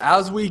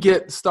As we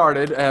get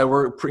started,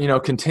 we're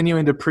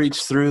continuing to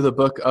preach through the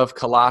book of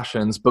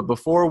Colossians. But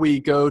before we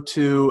go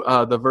to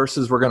the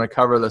verses we're going to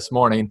cover this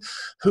morning,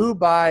 who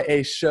by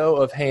a show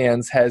of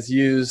hands has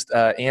used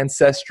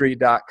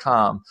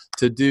Ancestry.com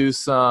to do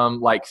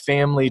some like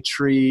family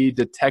tree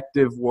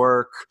detective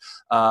work,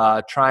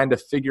 trying to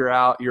figure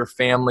out your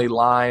family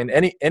line?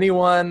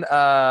 Anyone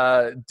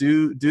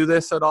do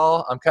this at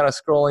all? I'm kind of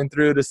scrolling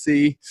through to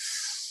see.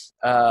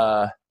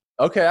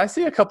 Okay, I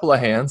see a couple of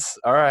hands.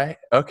 All right,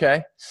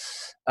 okay.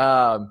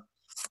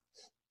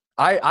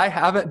 I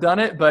haven't done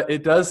it, but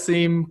it does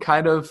seem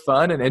kind of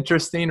fun and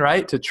interesting,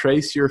 right? To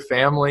trace your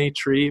family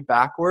tree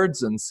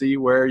backwards and see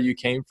where you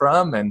came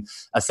from and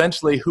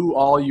essentially who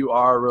all you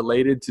are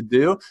related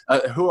to.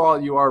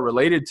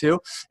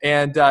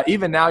 And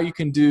even now you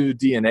can do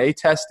DNA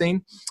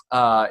testing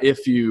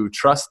if you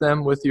trust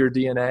them with your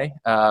DNA.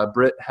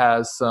 Britt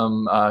has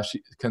some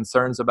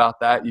concerns about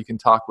that. You can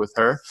talk with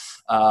her.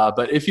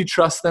 But if you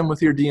trust them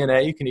with your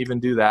DNA, you can even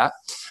do that.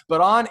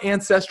 But on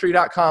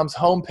Ancestry.com's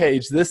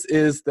homepage, this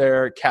is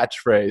their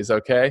catchphrase,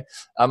 okay?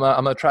 I'm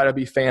gonna try to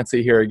be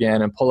fancy here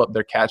again and pull up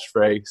their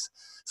catchphrase.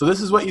 So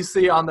this is what you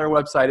see on their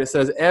website. It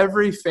says,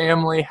 every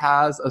family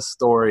has a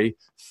story,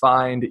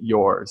 find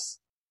yours.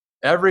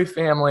 Every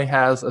family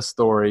has a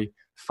story,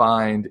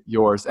 find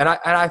yours. And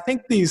I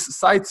think these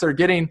sites are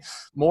getting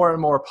more and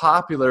more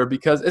popular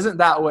because isn't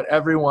that what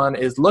everyone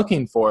is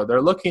looking for?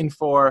 They're looking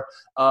for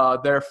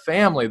their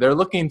family. They're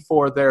looking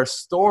for their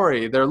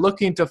story. They're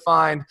looking to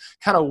find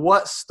kind of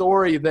what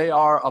story they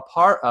are a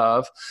part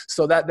of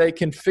so that they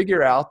can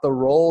figure out the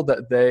role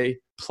that they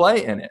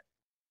play in it.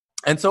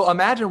 And so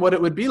imagine what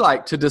it would be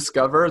like to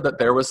discover that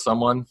there was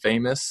someone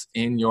famous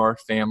in your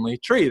family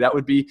tree. That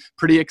would be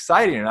pretty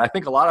exciting. And I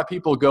think a lot of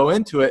people go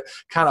into it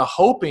kind of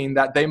hoping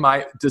that they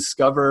might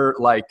discover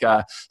like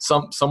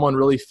someone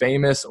really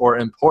famous or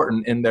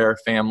important in their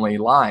family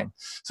line.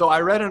 So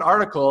I read an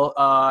article,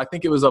 I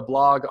think it was a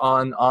blog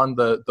on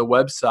the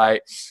website,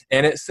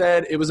 and it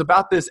said it was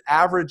about this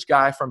average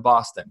guy from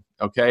Boston,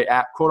 okay,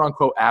 quote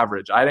unquote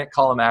average. I didn't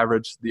call him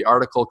average. The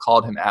article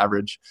called him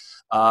average.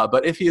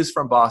 But if he is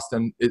from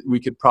Boston, we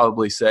could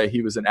probably say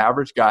he was an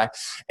average guy.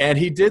 And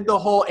he did the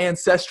whole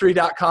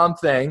Ancestry.com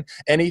thing,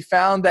 and he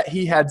found that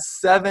he had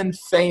 7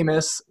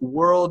 famous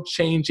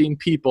world-changing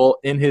people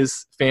in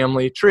his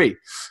family tree.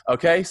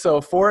 Okay, so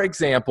for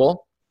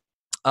example,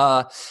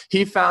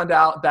 he found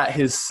out that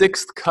his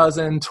 6th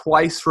cousin,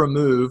 twice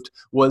removed,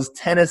 was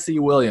Tennessee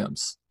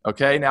Williams.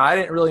 Okay, now I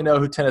didn't really know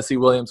who Tennessee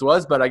Williams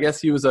was, but I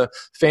guess he was a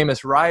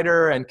famous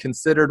writer and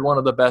considered one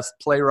of the best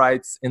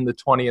playwrights in the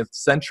 20th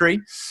century.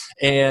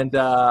 And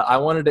I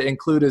wanted to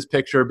include his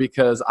picture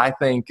because I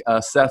think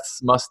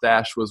Seth's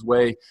mustache was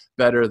way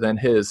better than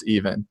his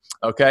even.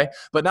 Okay,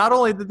 but not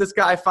only did this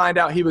guy find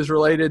out he was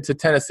related to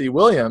Tennessee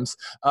Williams,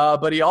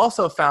 but he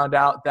also found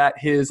out that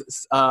his,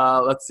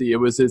 it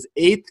was his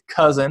 8th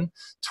cousin,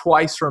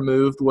 twice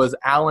removed, was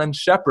Alan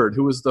Shepard,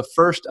 who was the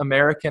first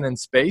American in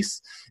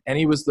space, and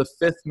he was the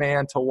 5th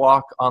man to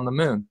walk on the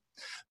moon.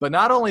 But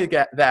not only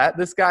that,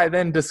 this guy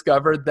then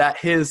discovered that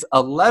his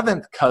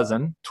 11th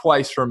cousin,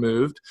 twice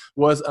removed,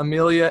 was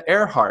Amelia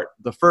Earhart,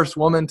 the first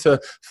woman to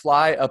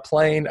fly a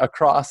plane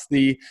across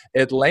the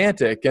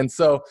Atlantic. And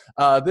so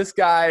this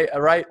guy,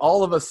 right,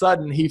 all of a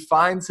sudden, he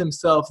finds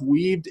himself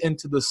weaved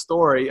into the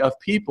story of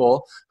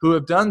people who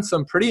have done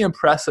some pretty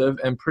impressive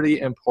and pretty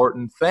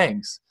important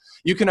things.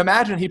 You can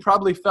imagine he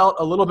probably felt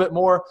a little bit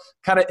more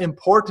kind of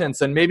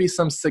importance and maybe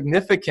some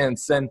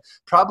significance and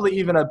probably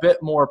even a bit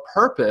more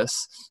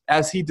purpose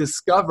as he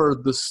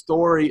discovered the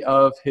story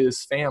of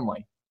his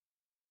family.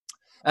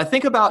 And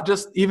think about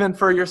just even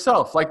for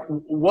yourself, like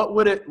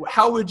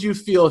how would you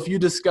feel if you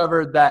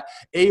discovered that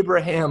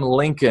Abraham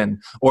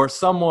Lincoln or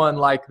someone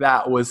like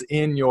that was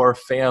in your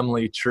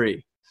family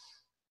tree?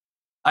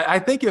 I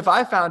think if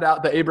I found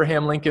out that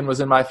Abraham Lincoln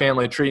was in my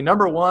family tree,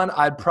 number one,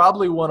 I'd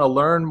probably want to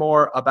learn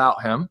more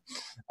about him.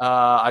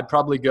 I'd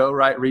probably go,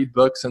 right, read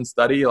books and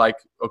study, like,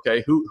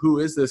 okay, who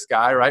is this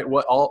guy, right?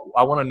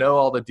 I want to know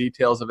all the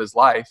details of his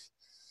life.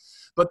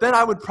 But then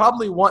I would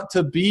probably want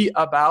to be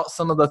about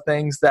some of the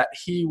things that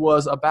he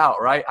was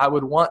about, right? I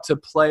would want to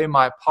play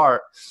my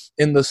part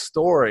in the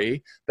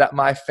story that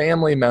my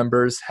family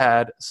members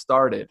had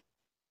started.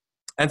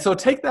 And so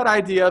take that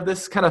idea of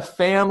this kind of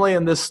family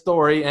and this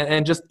story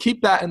and just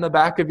keep that in the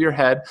back of your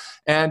head.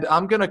 And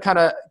I'm going to kind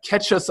of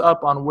catch us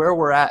up on where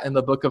we're at in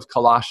the book of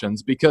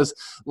Colossians, because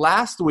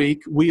last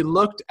week we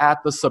looked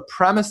at the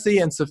supremacy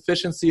and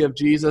sufficiency of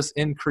Jesus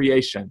in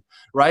creation,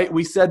 right?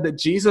 We said that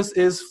Jesus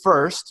is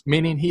first,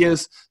 meaning he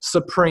is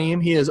supreme.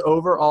 He is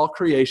over all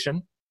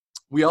creation.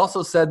 We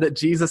also said that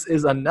Jesus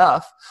is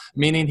enough,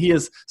 meaning he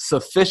is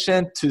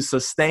sufficient to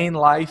sustain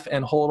life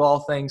and hold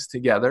all things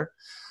together.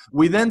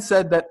 We then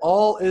said that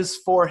all is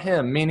for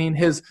him, meaning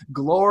his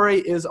glory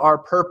is our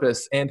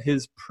purpose and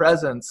his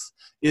presence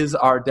is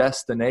our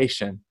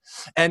destination.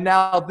 And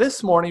now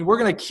this morning, we're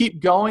going to keep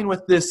going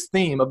with this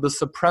theme of the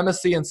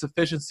supremacy and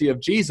sufficiency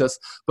of Jesus,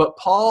 but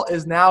Paul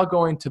is now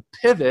going to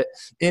pivot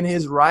in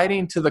his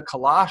writing to the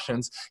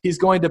Colossians. He's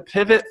going to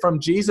pivot from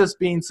Jesus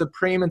being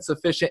supreme and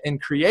sufficient in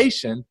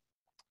creation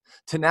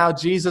to now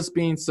Jesus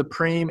being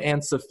supreme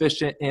and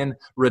sufficient in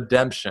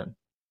redemption.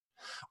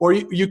 Or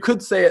you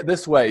could say it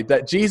this way,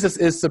 that Jesus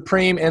is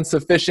supreme and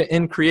sufficient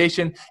in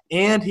creation,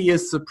 and he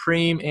is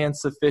supreme and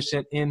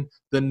sufficient in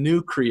the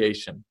new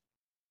creation.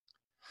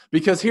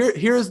 Because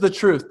here's the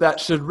truth that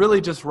should really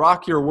just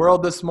rock your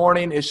world this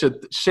morning. It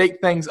should shake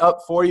things up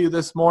for you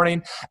this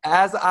morning.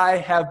 As I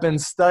have been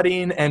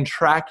studying and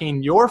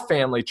tracking your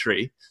family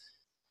tree,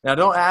 now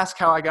don't ask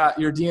how I got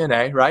your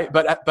DNA, right?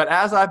 But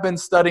as I've been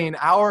studying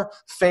our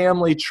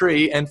family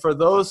tree, and for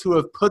those who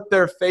have put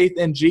their faith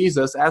in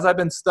Jesus, as I've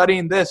been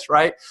studying this,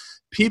 right?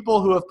 People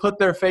who have put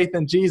their faith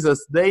in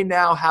Jesus, they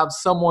now have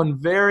someone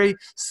very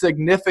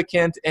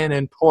significant and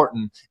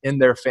important in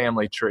their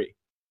family tree.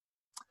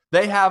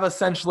 They have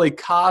essentially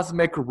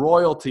cosmic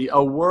royalty,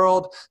 a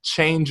world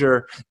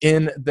changer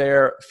in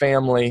their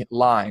family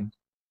line.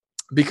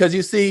 Because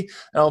you see,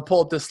 and I'll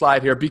pull up this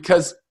slide here,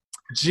 because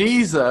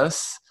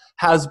Jesus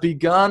has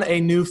begun a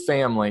new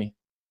family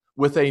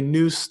with a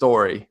new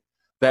story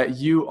that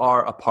you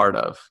are a part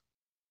of.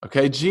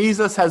 Okay,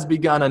 Jesus has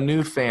begun a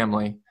new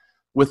family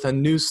with a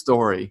new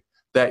story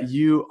that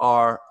you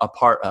are a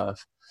part of.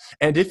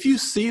 And if you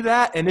see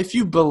that, and if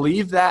you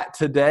believe that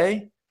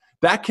today,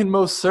 that can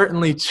most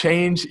certainly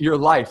change your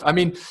life. I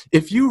mean,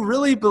 if you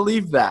really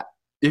believe that,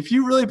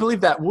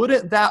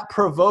 wouldn't that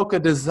provoke a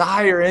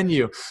desire in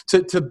you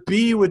to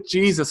be with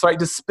Jesus, right?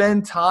 To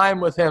spend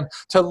time with him,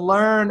 to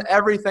learn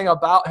everything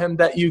about him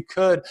that you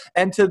could,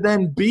 and to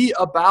then be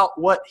about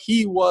what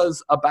he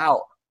was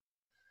about.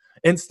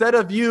 Instead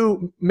of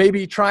you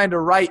maybe trying to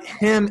write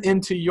him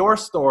into your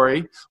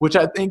story, which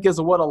I think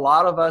is what a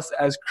lot of us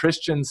as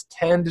Christians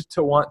tend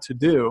to want to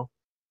do,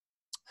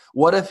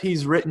 what if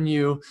he's written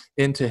you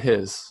into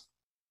his?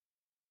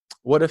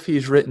 What if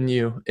he's written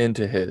you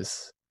into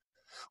his?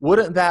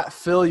 Wouldn't that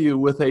fill you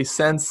with a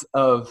sense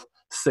of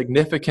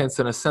significance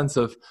and a sense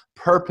of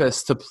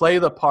purpose to play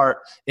the part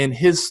in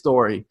his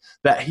story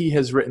that he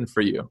has written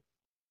for you?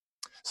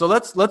 So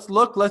let's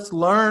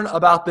learn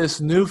about this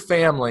new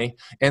family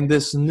and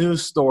this new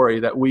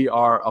story that we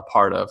are a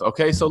part of.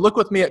 Okay, so look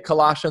with me at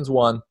Colossians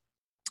 1,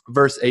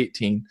 verse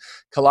 18.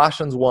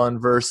 Colossians 1,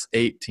 verse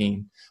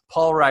 18.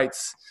 Paul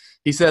writes,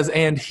 he says,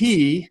 and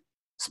he,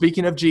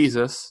 speaking of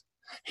Jesus,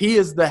 he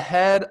is the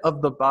head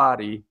of the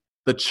body,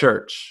 the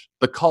church,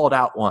 the called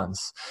out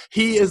ones.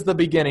 He is the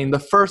beginning, the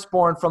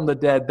firstborn from the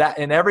dead, that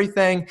in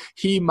everything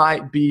he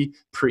might be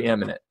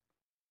preeminent.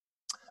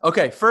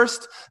 Okay,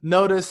 first,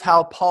 notice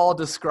how Paul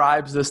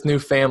describes this new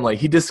family.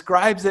 He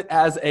describes it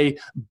as a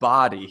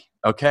body,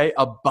 okay?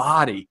 A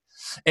body.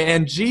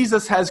 And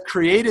Jesus has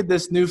created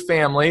this new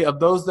family of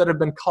those that have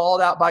been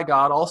called out by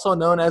God, also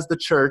known as the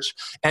church,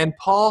 and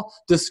Paul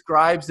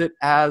describes it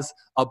as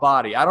a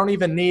body. I don't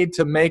even need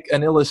to make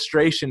an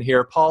illustration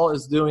here. Paul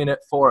is doing it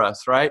for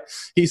us, right?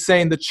 He's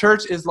saying the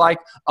church is like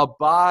a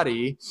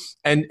body,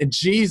 and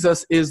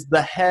Jesus is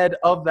the head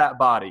of that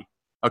body.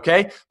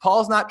 Okay,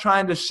 Paul's not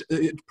trying to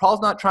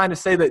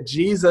say that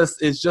Jesus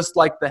is just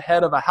like the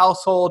head of a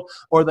household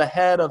or the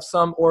head of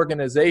some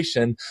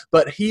organization,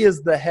 but he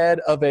is the head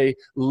of a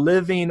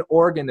living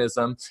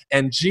organism,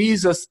 and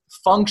Jesus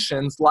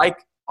functions like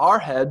our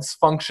heads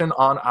function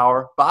on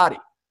our body.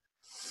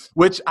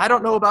 Which I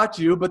don't know about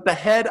you, but the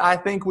head, I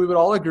think we would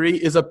all agree,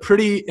 is a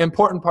pretty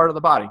important part of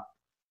the body.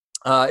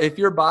 If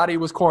your body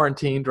was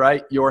quarantined,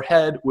 right, your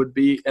head would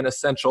be an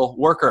essential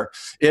worker.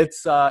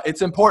 It's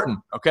important,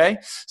 okay?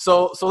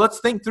 So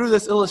let's think through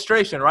this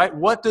illustration, right?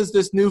 What does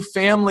this new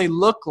family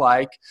look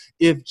like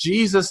if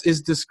Jesus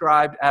is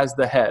described as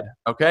the head,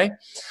 okay?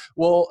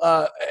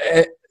 Well,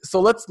 so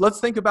let's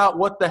think about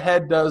what the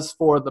head does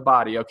for the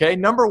body, okay?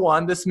 Number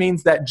one, this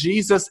means that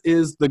Jesus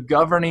is the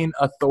governing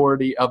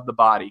authority of the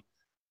body.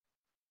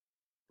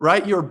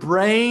 Right? Your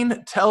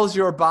brain tells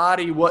your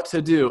body what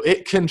to do.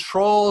 It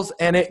controls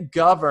and it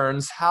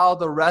governs how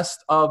the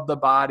rest of the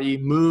body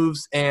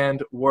moves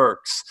and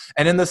works.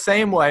 And in the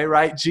same way,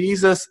 right,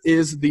 Jesus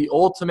is the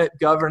ultimate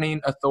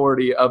governing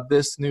authority of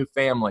this new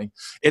family.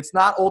 It's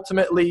not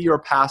ultimately your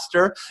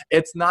pastor.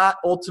 It's not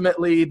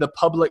ultimately the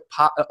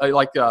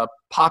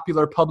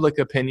popular public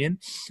opinion.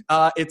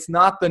 It's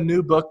not the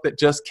new book that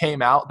just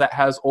came out that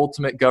has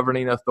ultimate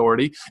governing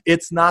authority.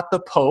 It's not the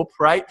Pope,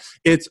 right?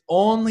 It's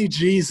only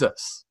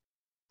Jesus.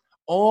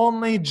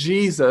 Only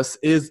Jesus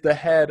is the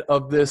head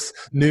of this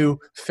new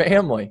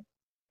family.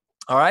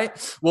 All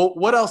right? Well,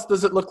 what else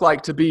does it look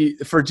like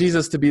for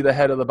Jesus to be the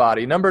head of the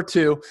body? Number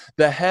two,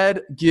 the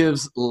head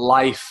gives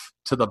life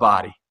to the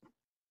body.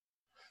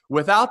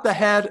 Without the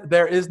head,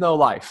 there is no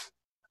life.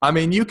 I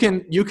mean, you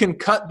can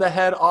cut the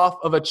head off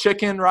of a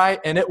chicken, right?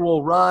 And it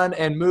will run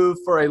and move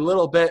for a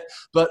little bit,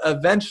 but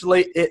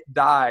eventually it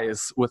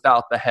dies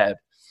without the head.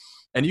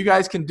 And you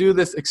guys can do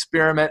this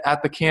experiment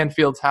at the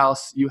Canfield's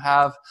house. You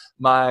have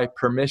my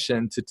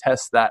permission to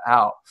test that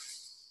out.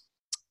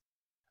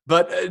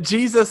 But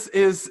Jesus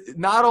is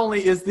not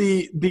only is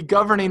the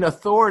governing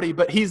authority,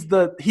 but he's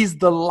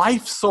the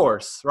life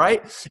source,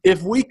 right?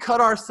 If we cut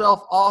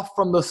ourselves off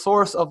from the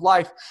source of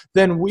life,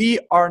 then we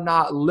are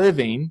not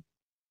living.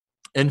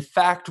 In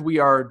fact, we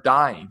are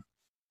dying.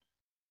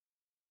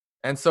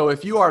 And so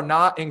if you are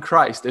not in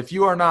Christ, if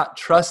you are not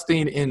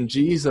trusting in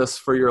Jesus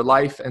for your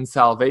life and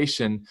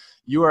salvation,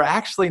 you are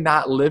actually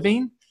not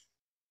living.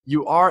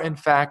 You are, in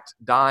fact,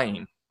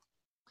 dying.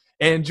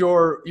 And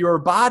your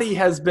body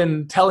has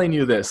been telling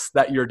you this,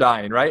 that you're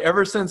dying, right?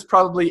 Ever since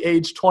probably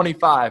age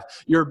 25,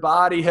 your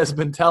body has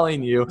been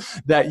telling you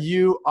that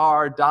you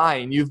are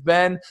dying. You've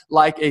been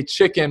like a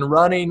chicken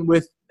running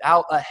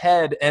without a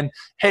head. And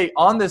hey,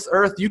 on this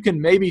earth, you can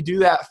maybe do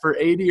that for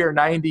 80 or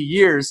 90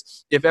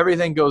 years if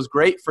everything goes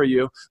great for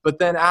you. But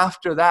then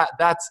after that,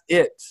 that's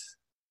it.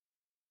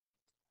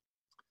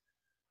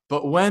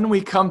 But when we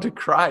come to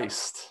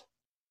Christ,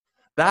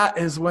 that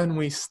is when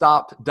we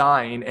stop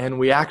dying and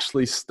we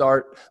actually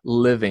start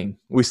living.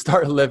 We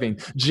start living.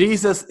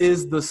 Jesus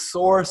is the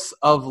source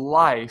of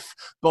life,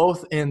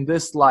 both in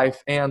this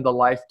life and the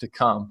life to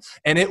come.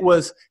 And it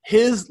was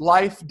his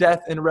life,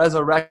 death, and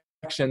resurrection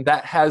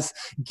that has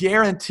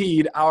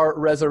guaranteed our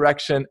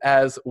resurrection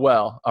as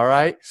well, all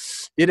right?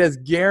 It has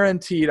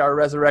guaranteed our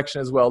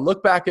resurrection as well.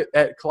 Look back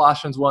at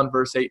Colossians 1,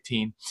 verse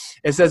 18.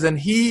 It says, "And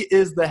he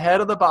is the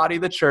head of the body,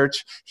 the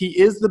church. He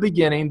is the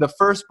beginning, the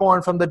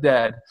firstborn from the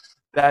dead,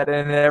 that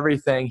in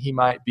everything he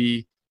might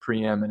be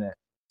preeminent."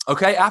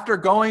 Okay, after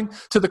going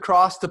to the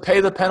cross to pay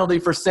the penalty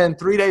for sin,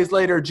 3 days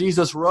later,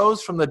 Jesus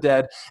rose from the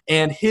dead,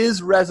 and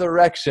his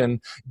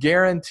resurrection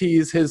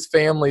guarantees his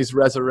family's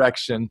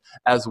resurrection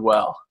as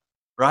well,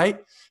 right?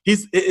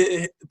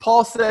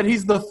 Paul said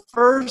he's the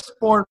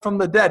firstborn from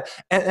the dead,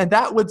 and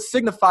that would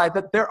signify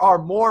that there are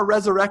more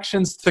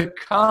resurrections to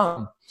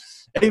come.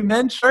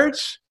 Amen,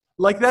 church?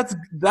 Like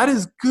that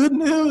is good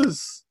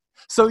news.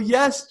 So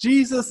yes,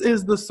 Jesus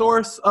is the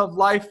source of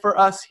life for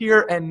us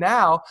here and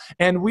now,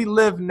 and we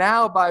live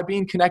now by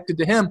being connected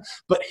to him,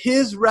 but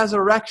his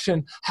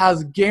resurrection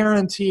has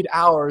guaranteed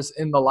ours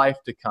in the life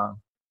to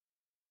come.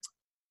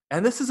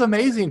 And this is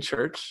amazing,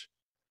 church,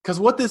 because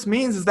what this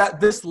means is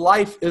that this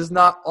life is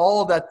not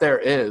all that there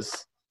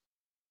is.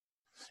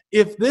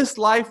 If this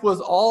life was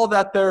all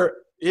that there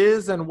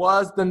is and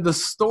was, then the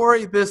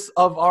story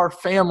of our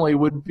family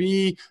would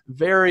be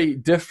very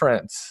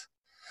different.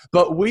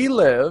 But we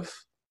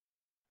live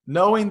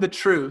knowing the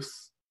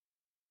truth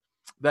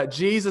that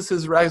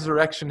Jesus'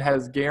 resurrection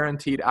has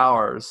guaranteed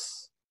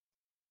ours,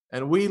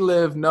 and we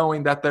live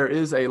knowing that there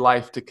is a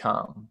life to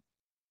come.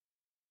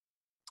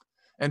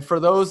 And for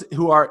those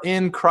who are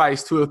in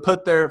Christ, who have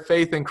put their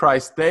faith in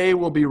Christ, they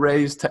will be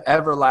raised to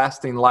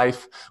everlasting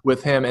life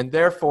with him. And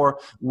therefore,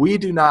 we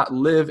do not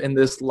live in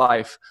this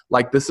life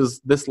like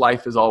this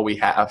life is all we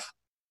have.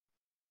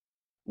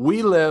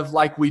 We live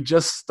like we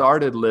just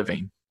started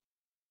living.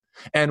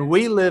 And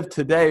we live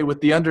today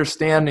with the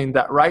understanding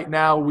that right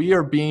now we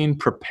are being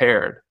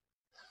prepared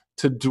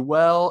to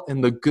dwell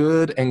in the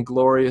good and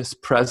glorious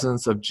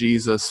presence of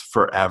Jesus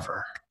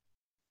forever.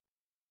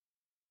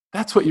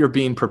 That's what you're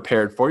being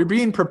prepared for. You're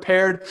being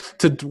prepared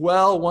to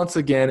dwell once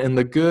again in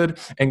the good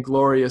and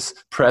glorious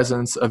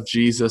presence of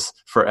Jesus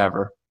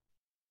forever.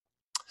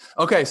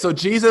 Okay, so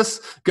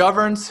Jesus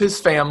governs his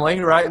family,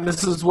 right?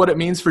 This is what it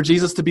means for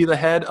Jesus to be the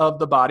head of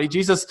the body.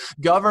 Jesus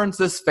governs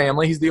this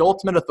family. He's the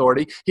ultimate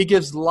authority. He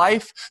gives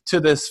life to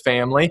this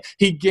family.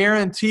 He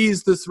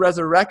guarantees this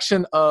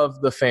resurrection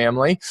of the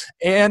family.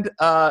 And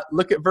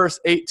look at verse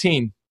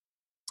 18.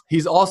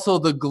 He's also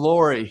the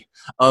glory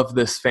of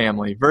this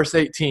family. Verse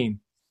 18.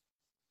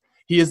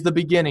 He is the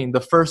beginning, the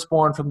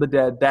firstborn from the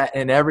dead, that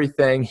in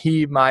everything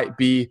he might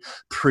be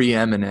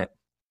preeminent.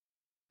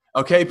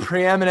 Okay,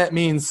 preeminent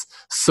means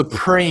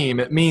supreme.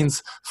 It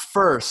means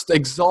first,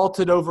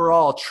 exalted over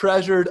all,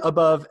 treasured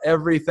above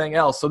everything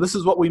else. So this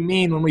is what we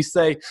mean when we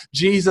say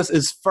Jesus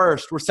is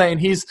first. We're saying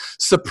he's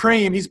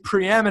supreme, he's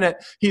preeminent,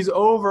 he's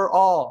over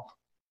all.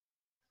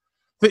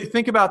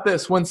 Think about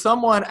this. When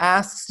someone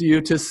asks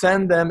you to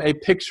send them a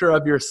picture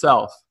of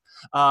yourself,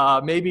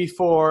 maybe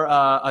for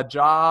a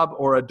job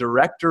or a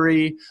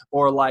directory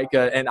or like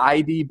an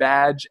ID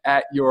badge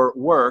at your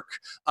work,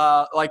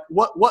 like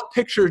what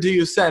picture do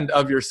you send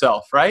of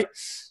yourself, right?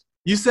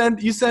 You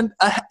send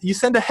a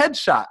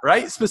headshot,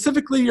 right?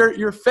 Specifically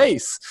your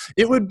face.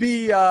 It would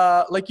be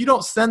like you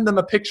don't send them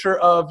a picture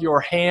of your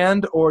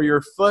hand or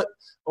your foot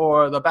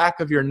or the back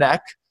of your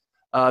neck.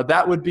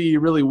 That would be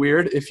really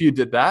weird if you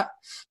did that.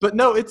 But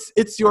no,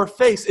 it's your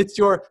face. It's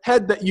your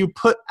head that you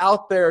put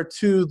out there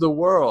to the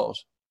world.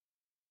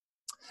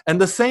 And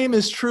the same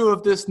is true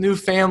of this new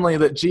family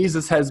that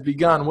Jesus has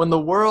begun. When the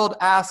world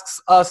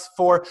asks us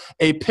for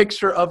a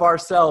picture of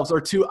ourselves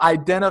or to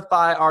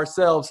identify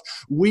ourselves,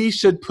 we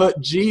should put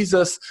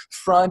Jesus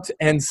front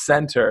and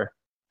center,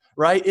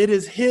 right? It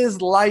is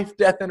his life,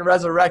 death, and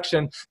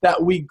resurrection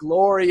that we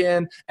glory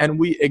in and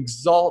we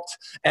exalt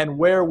and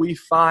where we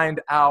find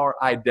our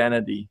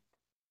identity.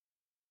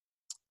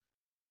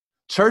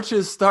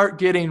 Churches start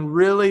getting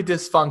really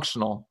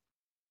dysfunctional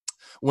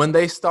when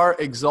they start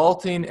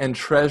exalting and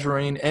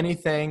treasuring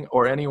anything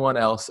or anyone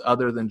else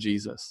other than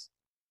Jesus.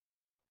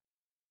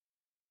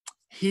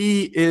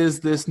 He is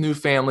this new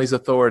family's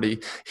authority.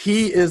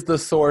 He is the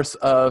source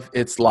of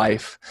its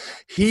life.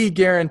 He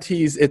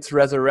guarantees its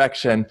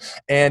resurrection,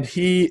 and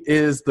he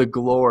is the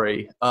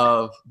glory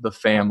of the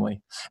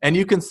family. And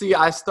you can see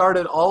I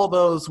started all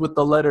those with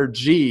the letter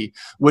G,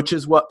 which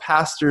is what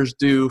pastors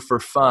do for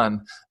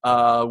fun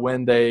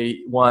when they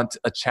want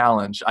a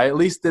challenge. I at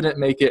least didn't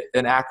make it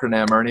an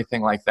acronym or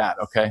anything like that,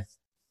 okay?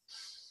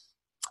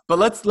 But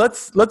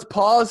let's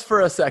pause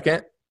for a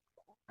second.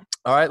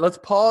 All right, let's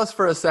pause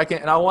for a second,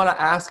 and I want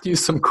to ask you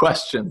some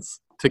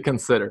questions to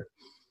consider.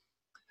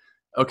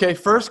 Okay,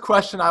 first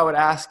question I would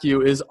ask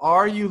you is,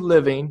 are you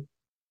living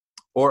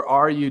or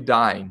are you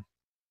dying?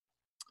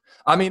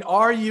 I mean,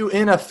 are you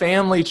in a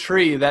family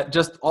tree that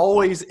just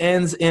always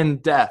ends in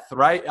death,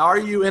 right? Are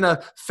you in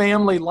a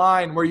family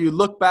line where you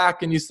look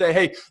back and you say,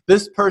 hey,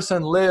 this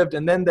person lived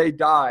and then they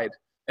died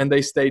and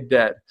they stayed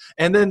dead?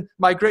 And then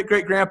my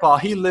great-great-grandpa,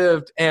 he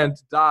lived and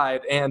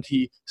died and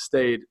he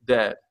stayed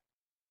dead.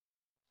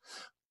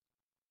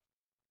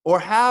 Or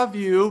have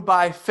you,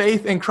 by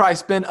faith in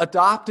Christ, been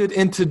adopted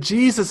into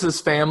Jesus'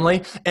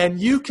 family, and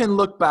you can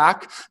look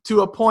back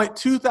to a point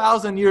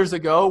 2,000 years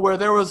ago where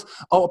there was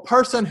a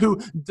person who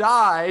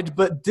died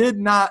but did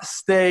not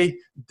stay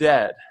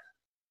dead?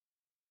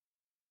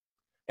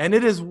 And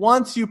it is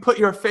once you put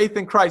your faith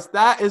in Christ,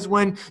 that is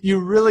when you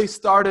really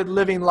started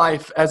living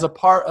life as a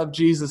part of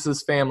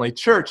Jesus' family.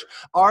 Church,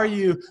 are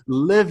you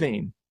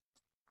living?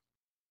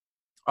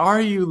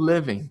 Are you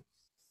living?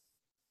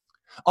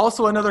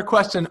 Also, another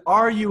question,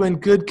 are you in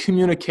good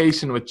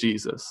communication with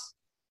Jesus?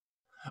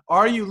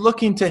 Are you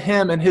looking to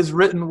him and his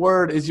written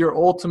word as your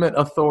ultimate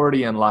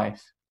authority in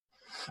life?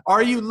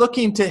 Are you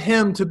looking to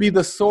him to be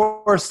the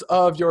source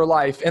of your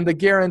life and the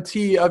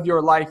guarantee of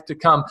your life to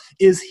come?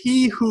 Is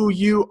he who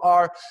you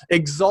are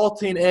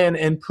exalting in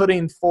and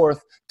putting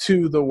forth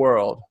to the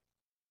world?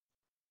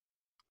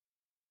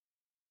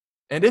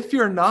 And if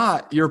you're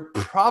not, you're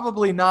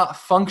probably not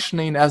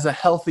functioning as a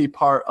healthy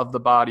part of the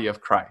body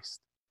of Christ.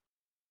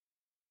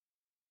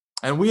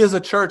 And we as a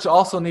church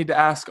also need to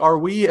ask, are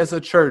we as a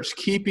church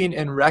keeping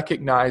and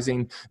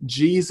recognizing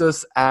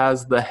Jesus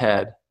as the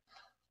head?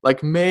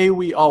 Like, may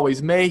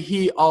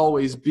he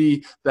always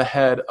be the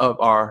head of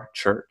our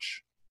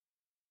church.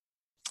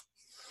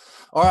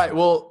 All right,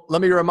 well,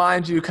 let me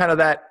remind you kind of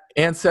that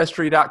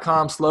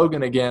Ancestry.com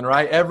slogan again,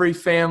 right? Every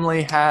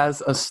family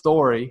has a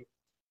story.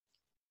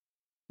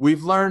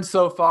 We've learned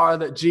so far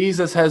that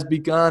Jesus has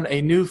begun a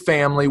new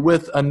family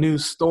with a new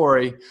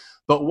story.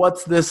 But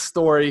what's this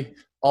story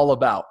all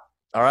about?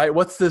 All right,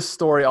 what's this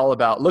story all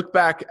about? Look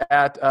back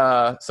at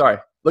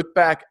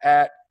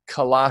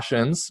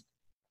Colossians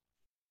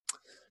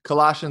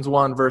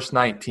 1, verse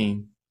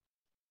 19.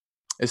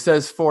 It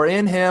says, "For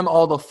in him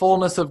all the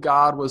fullness of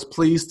God was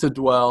pleased to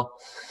dwell,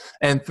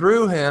 and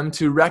through him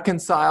to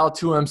reconcile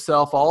to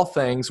himself all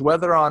things,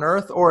 whether on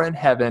earth or in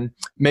heaven,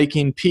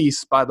 making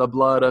peace by the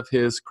blood of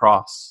his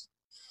cross."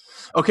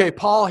 Okay,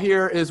 Paul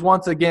here is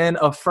once again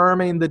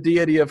affirming the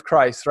deity of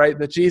Christ, right?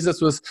 That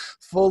Jesus was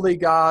fully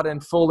God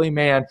and fully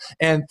man.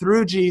 And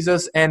through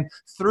Jesus and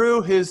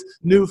through his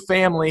new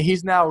family,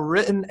 he's now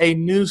written a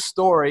new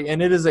story,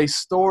 and it is a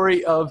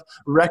story of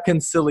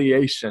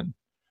reconciliation.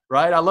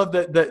 Right? I love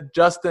that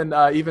Justin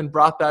even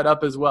brought that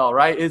up as well,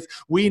 right?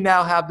 We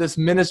now have this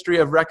ministry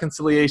of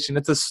reconciliation.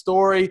 It's a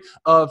story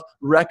of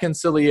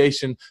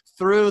reconciliation.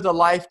 Through the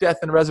life, death,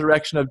 and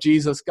resurrection of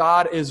Jesus,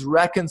 God is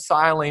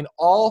reconciling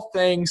all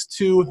things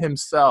to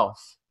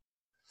himself.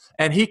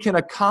 And he can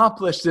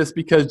accomplish this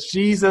because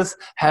Jesus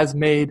has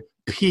made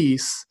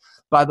peace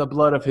by the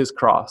blood of his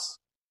cross.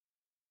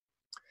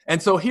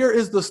 And so here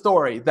is the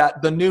story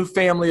that the new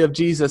family of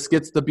Jesus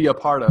gets to be a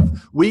part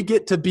of. We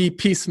get to be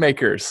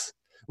peacemakers.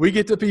 We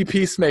get to be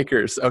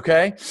peacemakers,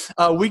 okay?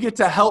 We get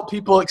to help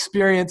people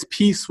experience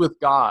peace with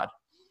God.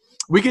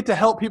 We get to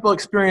help people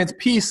experience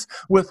peace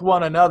with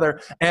one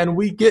another, and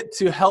we get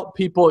to help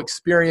people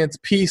experience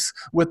peace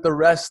with the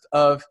rest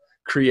of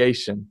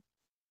creation.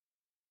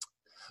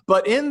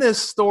 But in this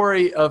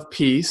story of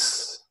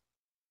peace,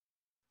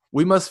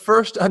 we must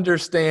first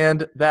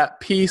understand that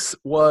peace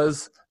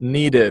was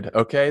needed,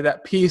 okay?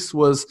 That peace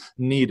was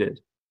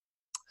needed.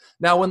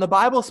 Now, when the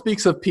Bible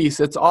speaks of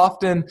peace, it's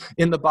often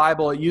in the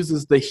Bible, it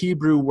uses the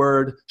Hebrew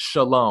word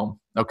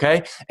shalom,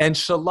 okay? And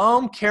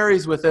shalom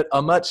carries with it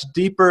a much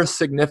deeper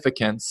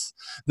significance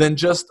than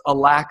just a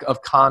lack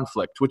of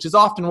conflict, which is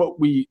often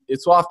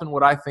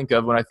what I think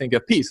of when I think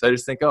of peace. I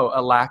just think,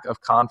 a lack of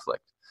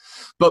conflict.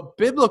 But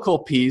biblical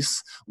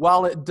peace,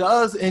 while it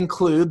does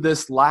include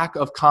this lack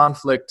of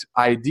conflict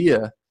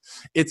idea,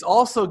 it's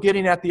also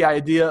getting at the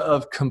idea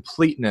of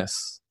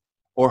completeness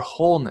or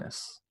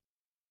wholeness.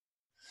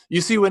 You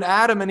see, when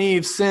Adam and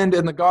Eve sinned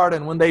in the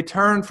garden, when they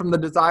turned from the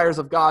desires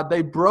of God,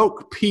 they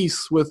broke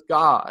peace with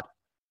God.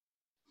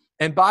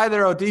 And by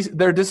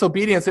their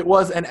disobedience, it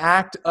was an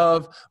act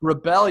of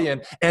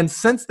rebellion. And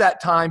since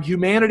that time,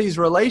 humanity's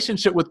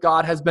relationship with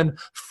God has been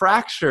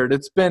fractured.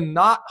 It's been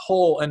not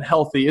whole and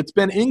healthy. It's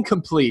been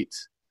incomplete.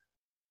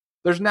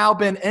 There's now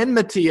been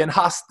enmity and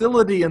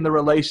hostility in the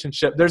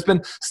relationship. There's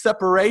been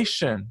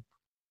separation.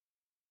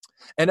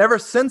 And ever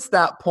since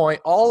that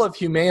point, all of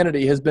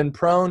humanity has been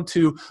prone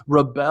to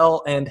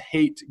rebel and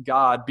hate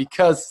God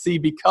because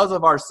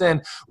of our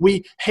sin,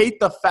 we hate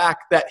the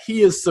fact that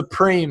He is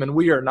supreme and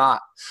we are not.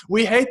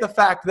 We hate the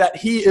fact that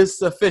He is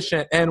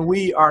sufficient and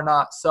we are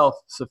not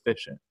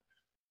self-sufficient.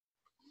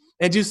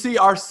 And you see,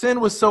 our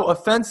sin was so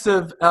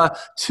offensive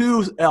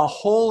to a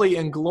holy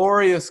and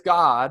glorious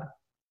God,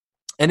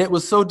 and it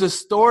was so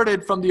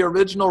distorted from the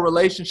original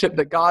relationship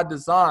that God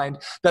designed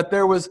that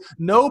there was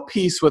no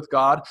peace with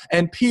God,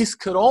 and peace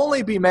could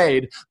only be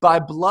made by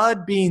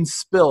blood being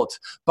spilt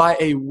by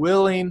a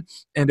willing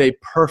and a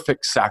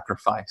perfect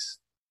sacrifice.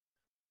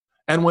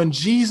 And when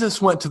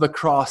Jesus went to the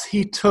cross,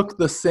 He took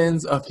the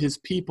sins of His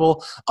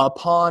people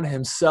upon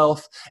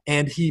Himself,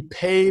 and He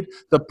paid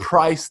the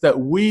price that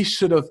we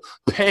should have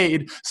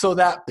paid so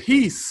that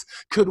peace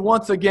could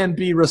once again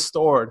be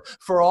restored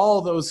for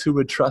all those who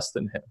would trust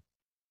in Him.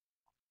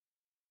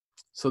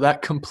 So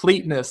that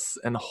completeness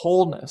and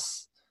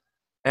wholeness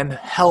and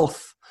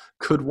health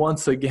could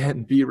once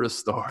again be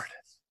restored.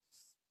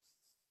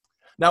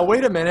 Now,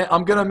 wait a minute.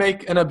 I'm going to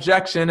make an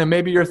objection, and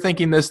maybe you're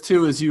thinking this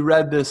too as you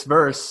read this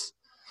verse.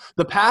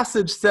 The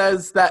passage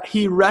says that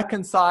He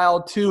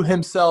reconciled to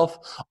Himself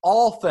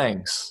all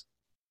things,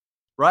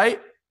 right?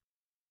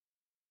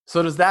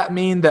 So does that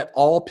mean that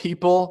all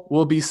people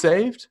will be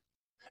saved?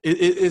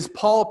 Is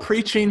Paul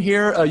preaching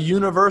here a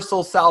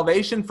universal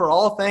salvation for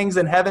all things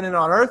in heaven and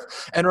on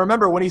earth? And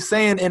remember, when he's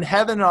saying in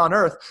heaven and on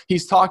earth,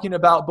 he's talking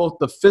about both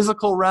the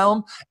physical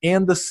realm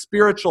and the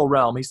spiritual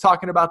realm. He's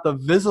talking about the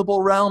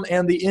visible realm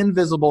and the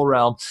invisible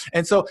realm.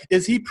 And so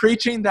is he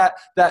preaching that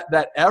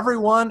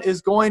everyone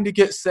is going to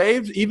get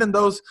saved, even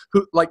those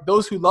who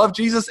love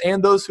Jesus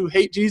and those who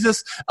hate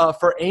Jesus,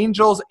 for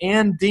angels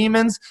and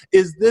demons?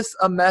 Is this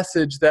a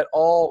message that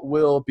all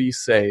will be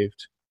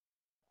saved?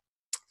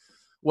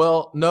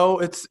 Well, no,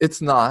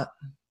 it's not.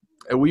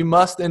 We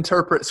must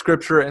interpret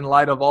Scripture in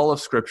light of all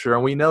of Scripture.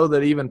 And we know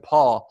that even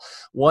Paul,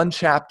 one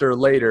chapter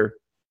later,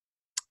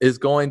 is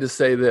going to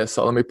say this.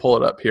 So let me pull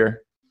it up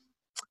here.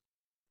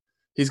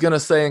 He's going to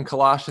say in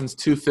Colossians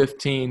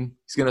 2:15,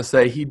 he's going to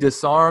say, He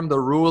disarmed the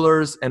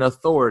rulers and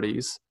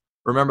authorities.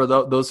 Remember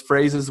those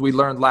phrases we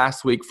learned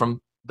last week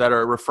that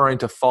are referring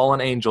to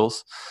fallen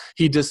angels.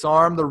 He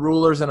disarmed the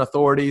rulers and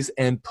authorities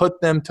and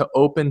put them to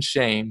open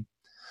shame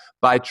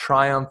by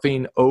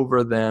triumphing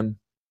over them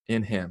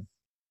in Him.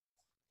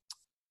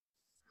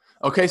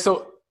 Okay,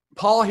 so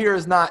Paul here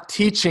is not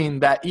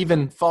teaching that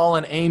even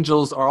fallen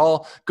angels are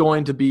all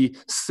going to be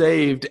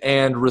saved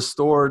and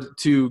restored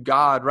to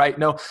God, right?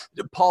 No,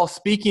 Paul,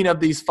 speaking of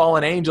these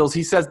fallen angels,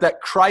 he says that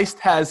Christ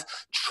has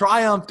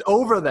triumphed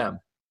over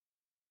them,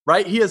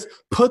 right? He has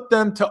put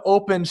them to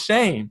open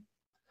shame.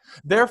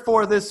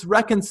 Therefore, this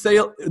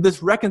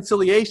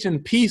reconciliation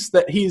peace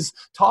that he's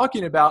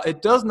talking about,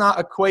 it does not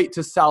equate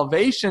to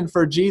salvation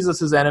for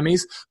Jesus'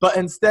 enemies, but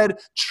instead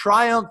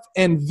triumph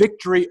and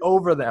victory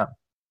over them.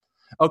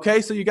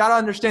 Okay, so you got to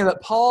understand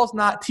that Paul's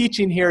not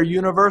teaching here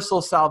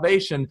universal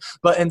salvation,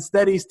 but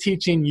instead he's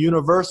teaching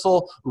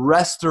universal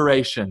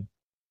restoration.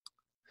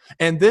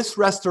 And this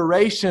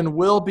restoration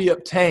will be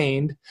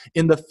obtained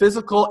in the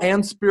physical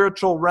and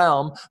spiritual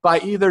realm by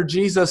either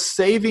Jesus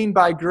saving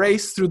by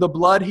grace through the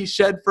blood He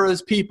shed for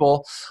His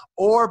people,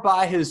 or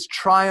by His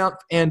triumph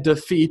and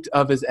defeat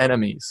of His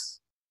enemies.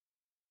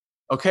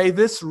 Okay,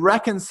 this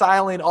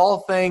reconciling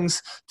all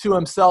things to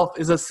Himself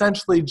is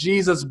essentially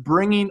Jesus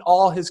bringing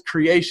all His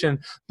creation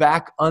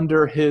back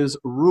under His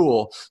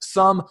rule,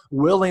 some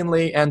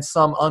willingly and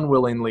some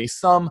unwillingly,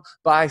 some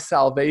by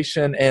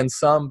salvation and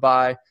some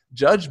by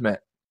judgment.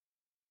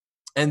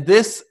 And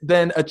this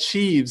then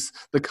achieves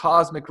the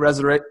cosmic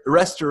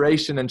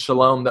restoration and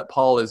shalom that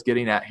Paul is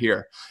getting at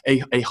here.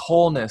 A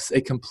wholeness, a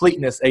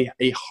completeness, a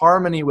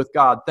harmony with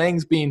God,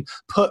 things being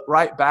put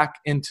right back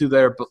into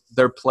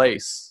their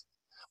place.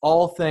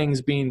 All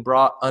things being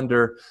brought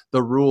under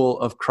the rule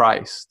of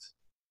Christ.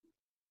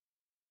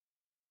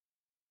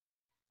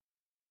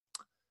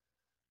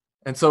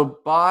 And so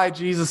by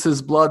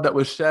Jesus' blood that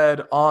was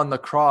shed on the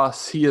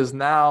cross, He has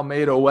now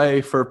made a way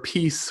for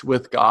peace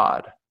with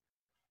God.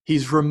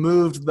 He's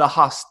removed the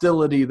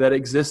hostility that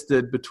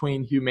existed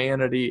between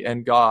humanity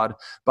and God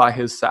by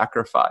His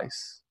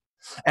sacrifice.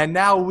 And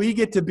now we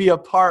get to be a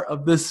part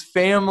of this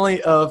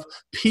family of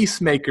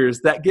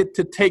peacemakers that get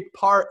to take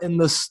part in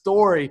the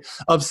story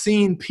of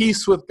seeing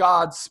peace with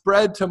God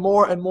spread to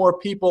more and more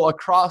people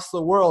across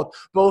the world,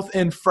 both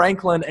in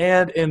Franklin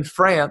and in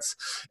France.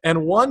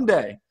 And one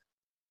day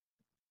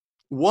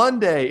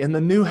in the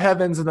new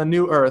heavens and the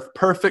new earth,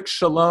 perfect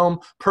shalom,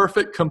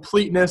 perfect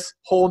completeness,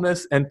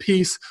 wholeness, and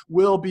peace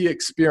will be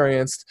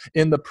experienced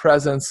in the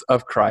presence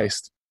of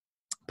Christ.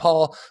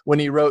 Paul, when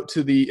he wrote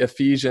to the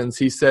Ephesians,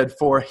 he said,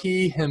 "For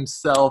He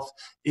Himself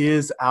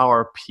is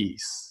our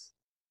peace."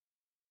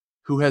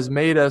 who has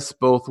made us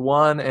both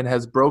one and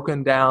has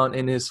broken down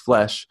in his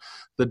flesh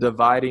the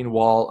dividing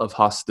wall of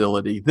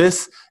hostility.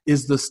 This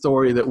is the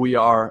story that we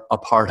are a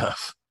part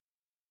of.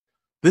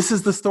 This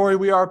is the story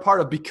we are a part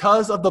of.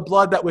 Because of the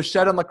blood that was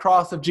shed on the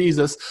cross of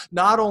Jesus,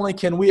 not only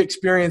can we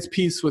experience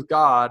peace with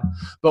God,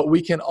 but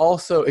we can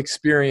also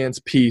experience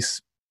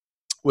peace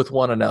with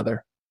one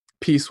another.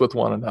 Peace with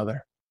one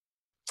another.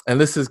 And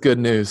this is good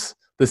news.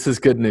 This is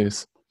good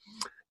news.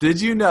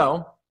 Did you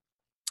know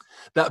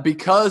that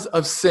because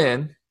of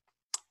sin,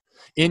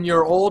 in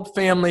your old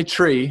family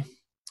tree,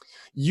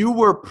 you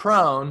were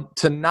prone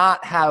to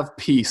not have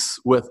peace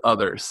with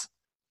others?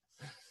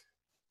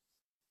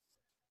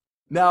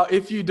 Now,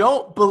 if you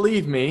don't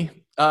believe me,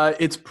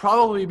 it's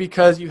probably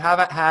because you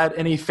haven't had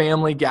any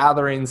family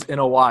gatherings in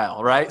a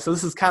while, right? So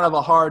this is kind of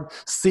a hard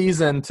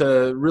season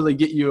to really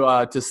get you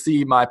to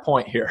see my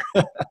point here.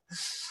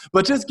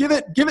 But just give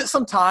it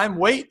some time.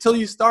 Wait till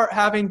you start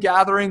having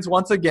gatherings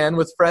once again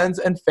with friends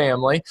and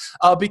family,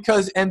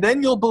 and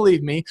then you'll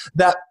believe me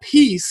that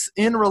peace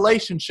in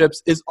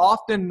relationships is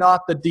often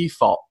not the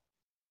default.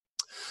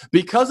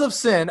 Because of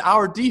sin,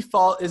 our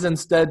default is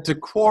instead to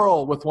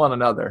quarrel with one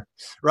another,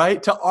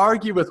 right? To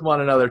argue with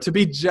one another, to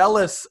be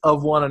jealous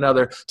of one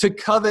another, to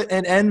covet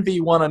and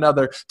envy one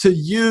another, to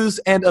use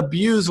and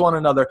abuse one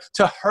another,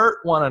 to hurt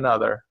one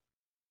another.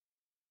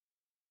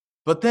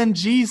 But then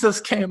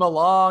Jesus came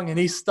along and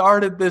he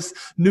started this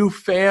new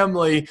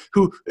family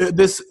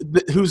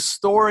whose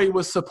story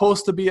was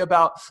supposed to be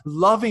about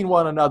loving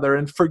one another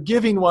and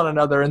forgiving one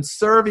another and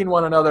serving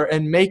one another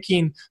and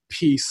making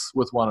peace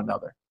with one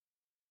another.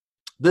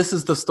 This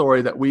is the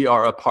story that we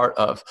are a part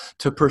of,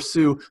 to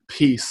pursue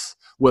peace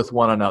with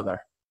one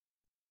another.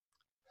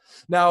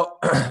 Now,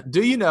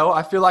 do you know,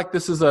 I feel like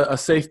this is a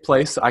safe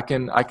place. I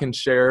can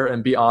share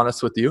and be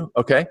honest with you,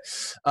 okay?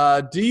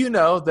 Do you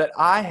know that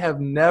I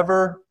have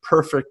never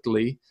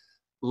perfectly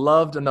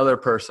loved another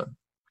person?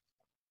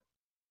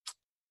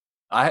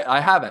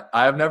 I haven't.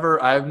 I have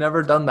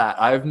never done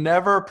that. I've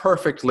never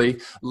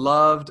perfectly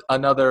loved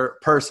another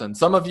person.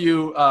 Some of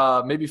you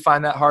maybe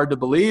find that hard to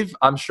believe.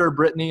 I'm sure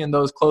Brittany and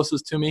those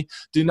closest to me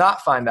do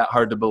not find that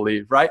hard to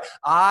believe, right?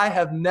 I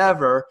have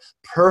never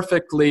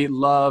perfectly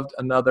loved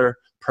another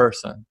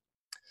person.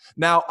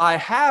 Now, I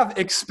have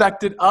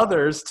expected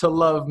others to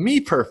love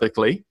me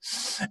perfectly,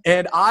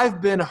 and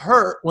I've been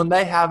hurt when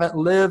they haven't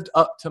lived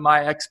up to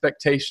my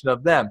expectation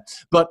of them.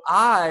 But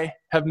I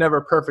have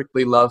never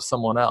perfectly loved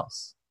someone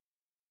else.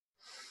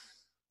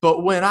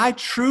 But when I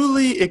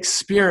truly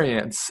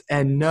experience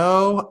and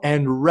know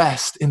and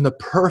rest in the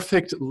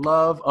perfect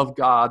love of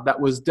God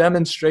that was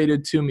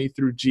demonstrated to me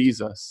through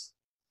Jesus,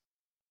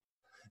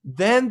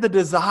 then the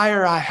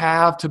desire I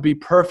have to be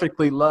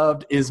perfectly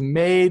loved is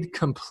made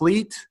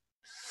complete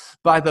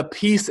by the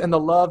peace and the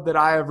love that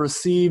I have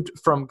received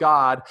from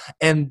God.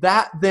 And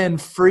that then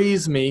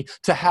frees me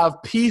to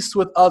have peace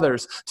with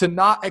others, to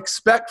not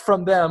expect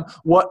from them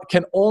what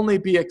can only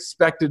be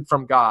expected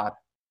from God.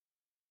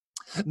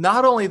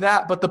 Not only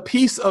that, but the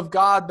peace of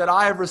God that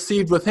I have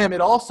received with him,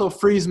 it also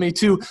frees me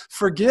to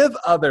forgive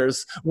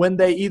others when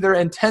they either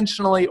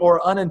intentionally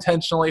or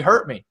unintentionally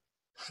hurt me,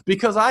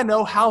 because I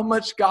know how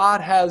much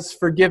God has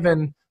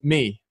forgiven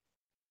me.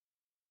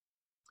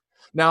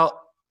 Now,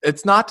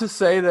 it's not to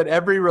say that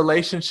every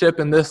relationship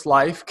in this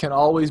life can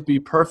always be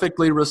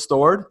perfectly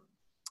restored,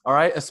 all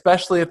right,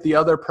 especially if the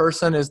other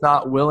person is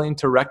not willing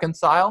to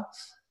reconcile.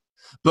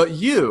 But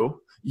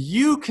you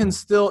can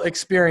still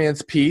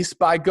experience peace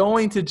by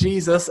going to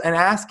Jesus and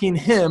asking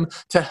him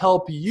to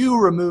help you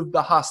remove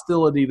the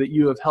hostility that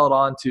you have held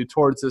on to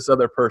towards this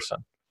other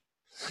person.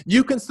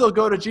 You can still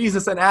go to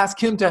Jesus and ask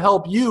him to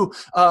help you,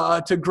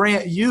 to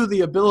grant you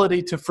the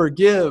ability to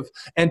forgive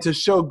and to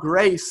show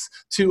grace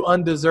to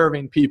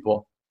undeserving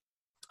people.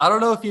 I don't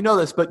know if you know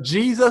this, but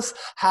Jesus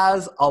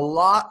has a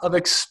lot of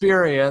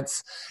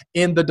experience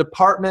in the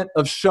department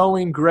of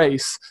showing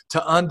grace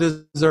to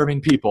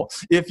undeserving people.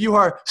 If you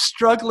are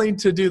struggling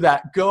to do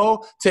that,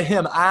 go to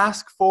him.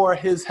 Ask for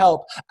his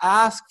help.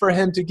 Ask for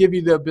him to give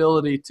you the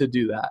ability to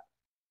do that.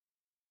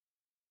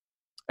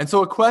 And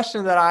so a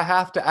question that I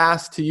have to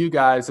ask to you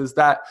guys is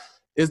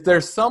there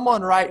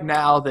someone right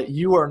now that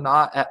you are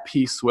not at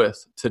peace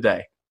with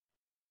today?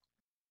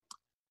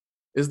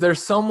 Is there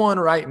someone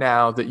right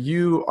now that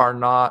you are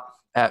not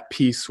at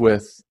peace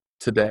with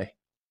today?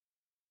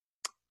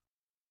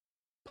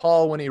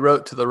 Paul, when he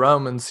wrote to the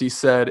Romans, he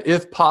said,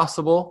 if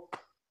possible,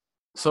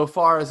 so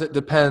far as it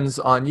depends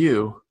on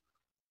you,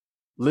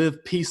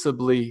 live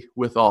peaceably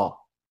with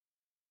all.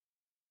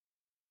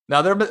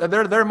 Now,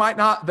 there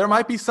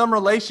might be some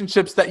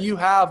relationships that you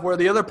have where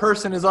the other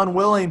person is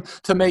unwilling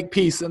to make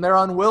peace and they're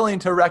unwilling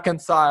to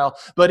reconcile.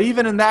 But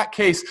even in that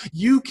case,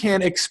 you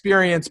can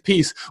experience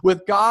peace.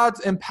 With God's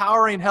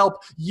empowering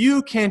help,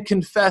 you can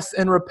confess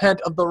and repent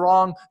of the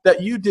wrong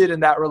that you did in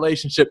that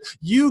relationship.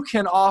 You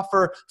can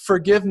offer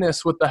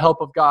forgiveness with the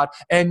help of God,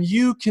 and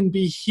you can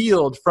be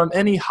healed from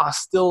any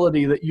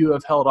hostility that you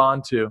have held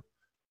on to.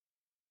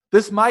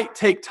 This might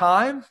take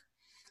time.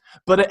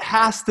 but it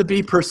has to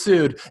be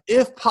pursued.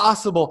 If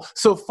possible,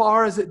 so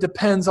far as it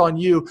depends on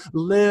you,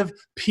 live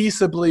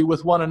peaceably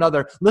with one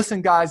another.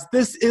 Listen, guys,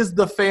 this is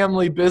the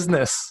family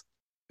business.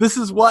 This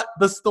is what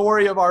the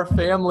story of our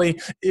family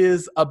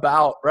is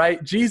about,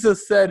 right?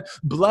 Jesus said,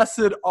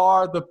 "Blessed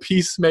are the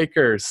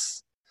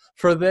peacemakers,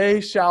 for they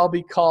shall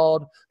be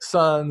called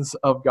sons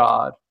of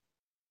God."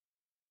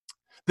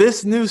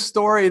 This new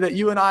story that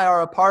you and I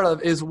are a part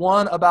of is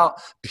one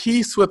about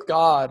peace with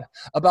God,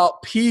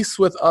 about peace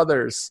with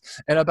others,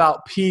 and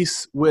about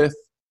peace with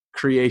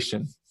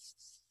creation.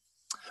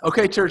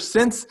 Okay, church,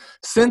 since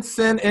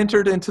sin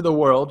entered into the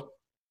world,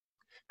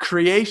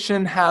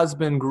 creation has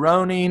been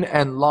groaning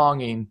and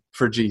longing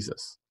for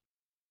Jesus.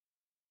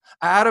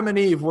 Adam and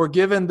Eve were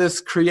given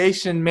this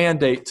creation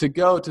mandate to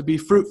go, to be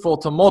fruitful,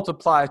 to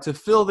multiply, to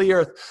fill the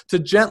earth, to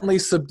gently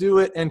subdue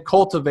it and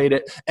cultivate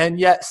it. And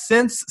yet,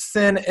 since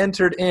sin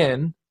entered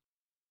in,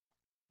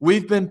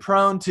 we've been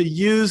prone to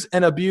use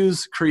and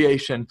abuse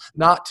creation,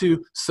 not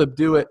to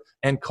subdue it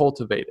and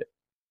cultivate it.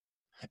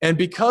 And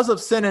because of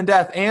sin and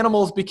death,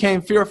 animals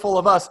became fearful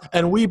of us,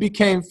 and we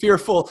became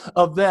fearful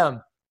of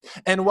them.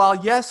 And while,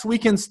 yes, we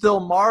can still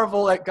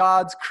marvel at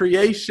God's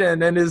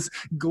creation and his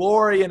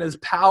glory and his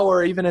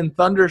power, even in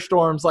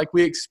thunderstorms like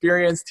we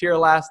experienced here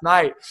last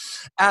night,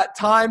 at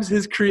times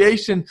his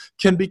creation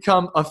can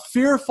become a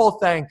fearful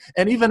thing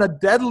and even a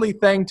deadly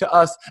thing to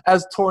us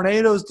as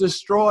tornadoes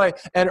destroy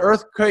and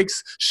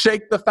earthquakes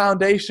shake the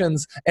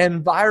foundations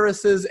and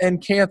viruses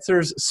and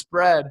cancers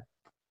spread.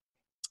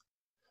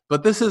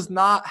 But this is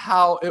not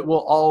how it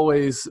will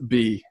always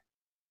be.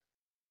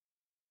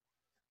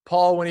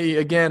 Paul, when he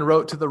again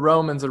wrote to the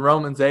Romans in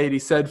Romans 8, he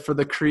said, "For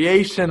the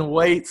creation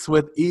waits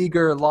with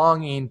eager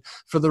longing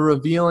for the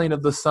revealing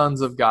of the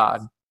sons of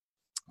God.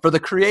 For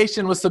the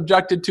creation was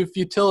subjected to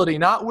futility,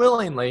 not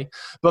willingly,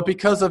 but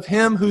because of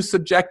him who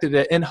subjected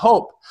it, in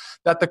hope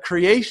that the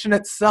creation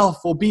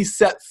itself will be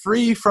set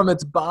free from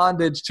its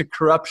bondage to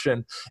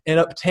corruption and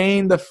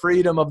obtain the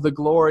freedom of the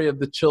glory of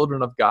the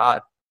children of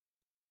God.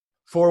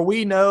 For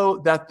we know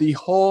that the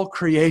whole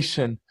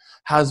creation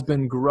has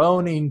been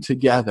groaning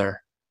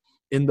together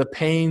in the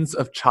pains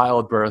of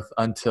childbirth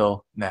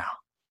until now."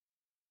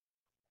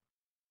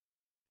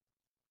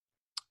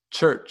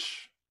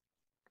 Church,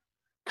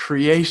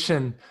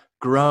 creation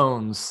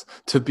groans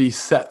to be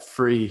set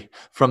free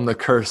from the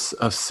curse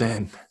of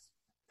sin.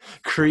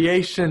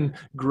 Creation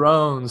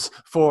groans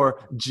for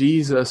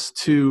Jesus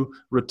to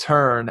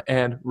return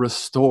and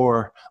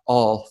restore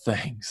all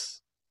things.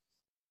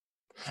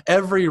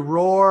 Every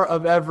roar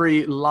of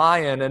every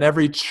lion and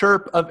every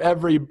chirp of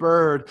every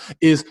bird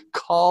is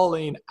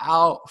calling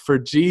out for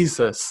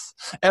Jesus.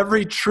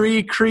 Every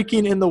tree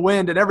creaking in the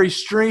wind and every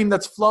stream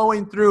that's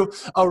flowing through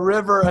a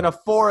river and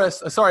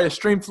a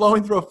stream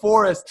flowing through a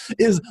forest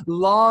is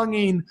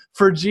longing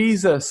for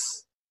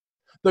Jesus.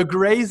 The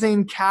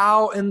grazing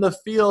cow in the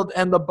field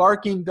and the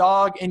barking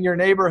dog in your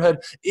neighborhood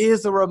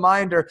is a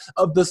reminder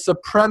of the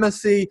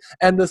supremacy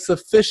and the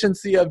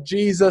sufficiency of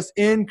Jesus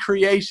in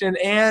creation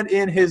and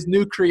in his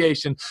new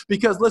creation.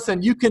 Because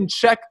listen, you can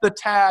check the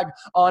tag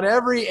on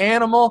every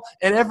animal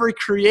and every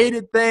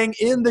created thing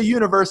in the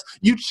universe.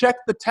 You check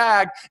the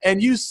tag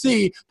and you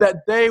see that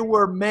they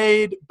were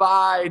made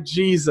by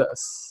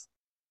Jesus.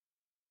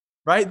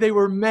 Right? They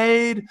were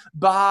made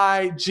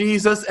by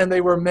Jesus and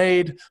they were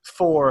made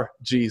for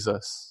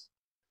Jesus.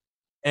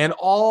 And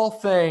all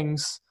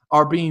things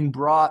are being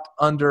brought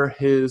under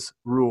his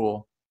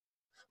rule,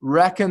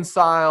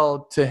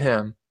 reconciled to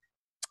him,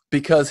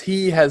 because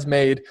he has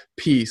made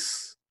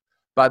peace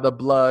by the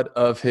blood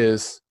of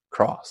his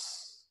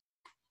cross.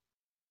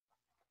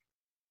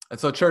 And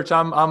so, church,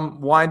 I'm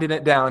winding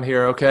it down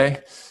here,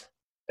 okay?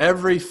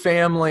 Every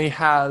family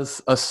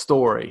has a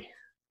story.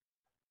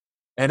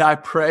 And I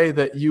pray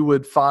that you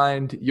would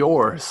find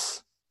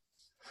yours.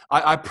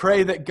 I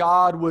pray that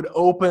God would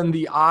open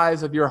the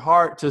eyes of your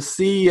heart to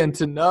see and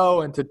to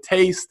know and to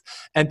taste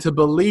and to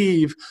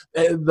believe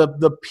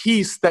the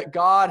peace that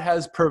God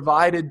has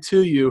provided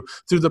to you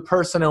through the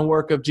person and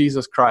work of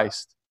Jesus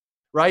Christ.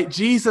 Right?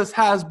 Jesus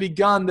has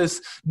begun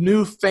this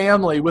new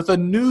family with a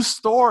new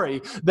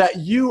story that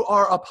you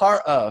are a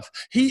part of.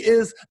 He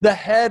is the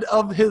head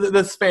of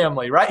this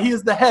family, right? He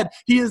is the head.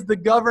 He is the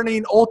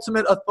governing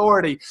ultimate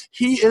authority.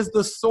 He is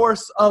the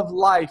source of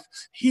life.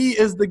 He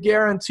is the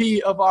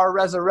guarantee of our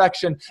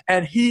resurrection.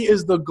 And he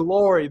is the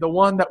glory, the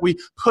one that we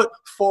put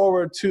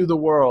forward to the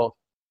world.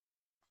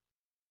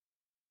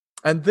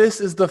 And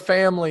this is the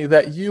family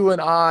that you and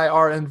I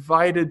are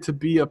invited to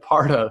be a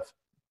part of.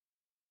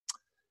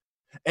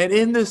 And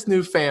in this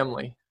new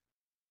family,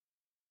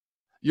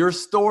 your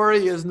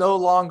story is no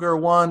longer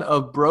one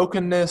of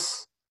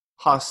brokenness,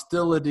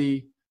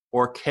 hostility,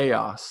 or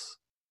chaos,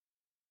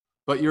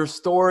 but your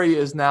story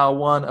is now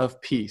one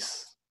of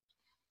peace.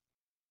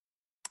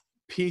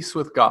 Peace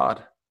with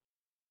God,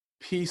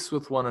 peace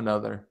with one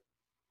another,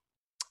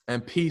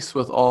 and peace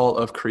with all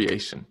of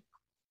creation.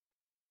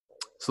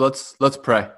 So let's pray.